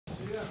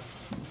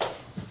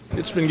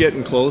It's been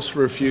getting close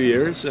for a few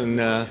years, and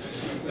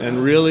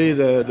really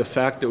the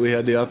fact that we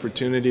had the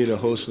opportunity to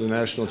host the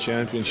national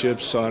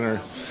championships on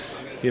our,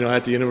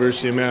 at the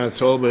University of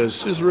Manitoba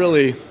is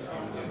really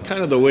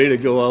kind of the way to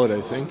go out.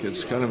 I think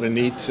it's kind of a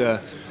neat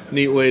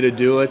way to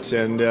do it,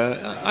 and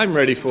I'm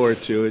ready for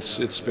it too.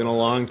 It's been a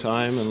long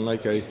time, and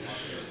like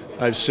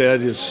I've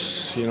said,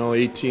 it's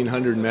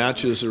 1,800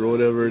 matches or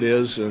whatever it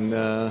is, and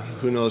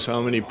who knows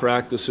how many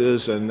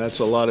practices, and that's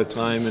a lot of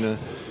time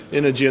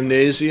in a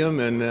gymnasium,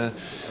 and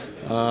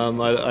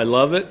I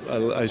love it.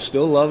 I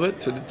still love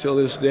it till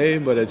this day,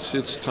 but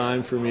it's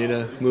time for me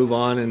to move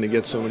on and to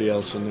get somebody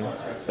else in there.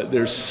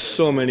 There's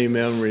so many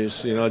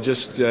memories,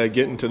 just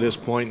getting to this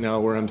point now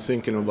where I'm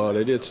thinking about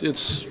it.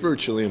 It's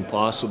virtually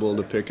impossible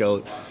to pick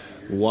out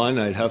one.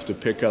 I'd have to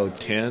pick out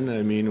 10.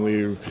 I mean,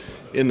 we were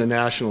in the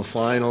national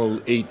final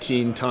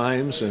 18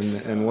 times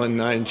and won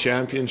 9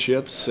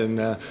 championships.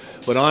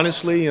 But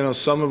honestly,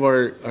 some of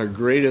our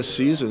greatest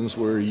seasons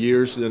were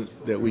years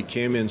that we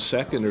came in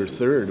second or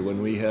third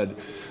when we had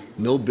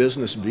no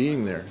business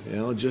being there.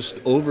 Just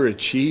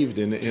overachieved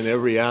in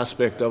every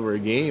aspect of our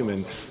game,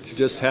 and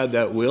just had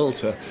that will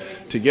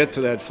to get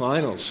to that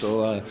final.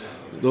 So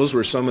those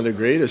were some of the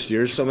greatest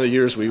years. Some of the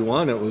years we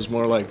won, it was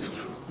more like,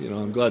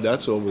 I'm glad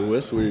that's over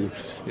with. We're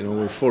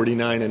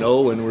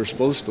 49-0 and we're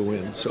supposed to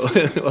win, so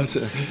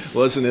it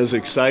wasn't as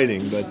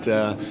exciting. But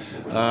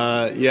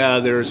yeah,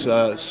 there's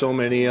so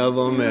many of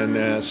them,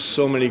 and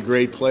so many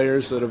great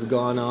players that have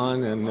gone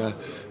on,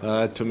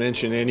 and to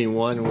mention any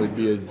one would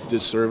be a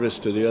disservice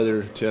to the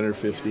other 10 or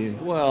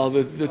 15. Well,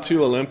 the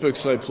 2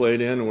 Olympics I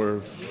played in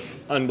were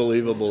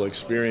unbelievable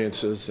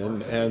experiences,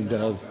 and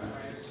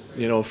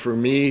for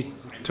me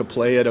to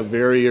play at a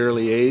very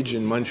early age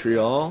in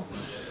Montreal,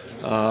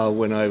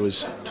 when I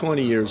was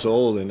 20 years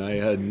old, and I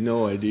had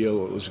no idea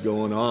what was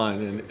going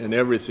on, and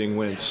everything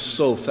went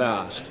so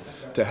fast.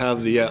 To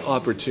have the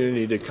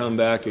opportunity to come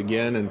back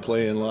again and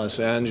play in Los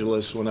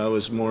Angeles when I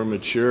was more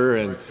mature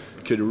and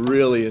could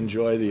really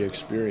enjoy the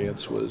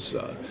experience was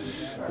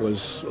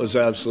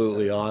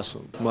absolutely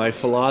awesome. My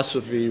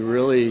philosophy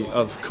really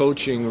of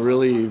coaching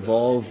really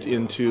evolved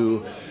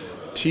into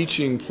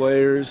teaching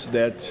players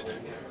that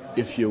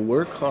if you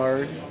work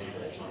hard,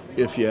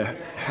 if you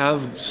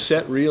have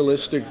set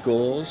realistic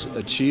goals,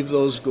 achieve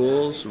those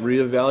goals,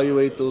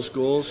 reevaluate those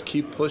goals,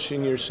 keep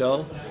pushing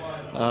yourself,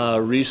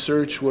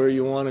 research where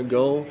you want to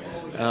go,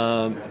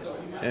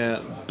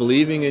 and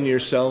believing in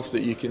yourself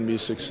that you can be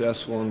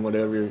successful in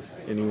whatever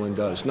anyone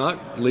does.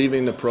 Not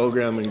leaving the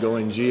program and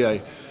going, gee,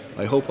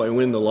 I hope I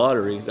win the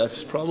lottery.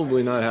 That's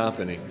probably not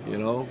happening,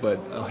 but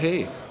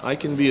hey, I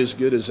can be as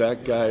good as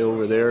that guy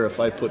over there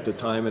if I put the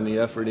time and the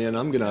effort in.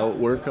 I'm going to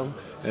outwork him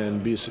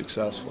and be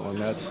successful, and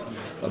that's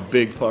a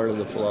big part of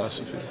the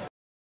philosophy.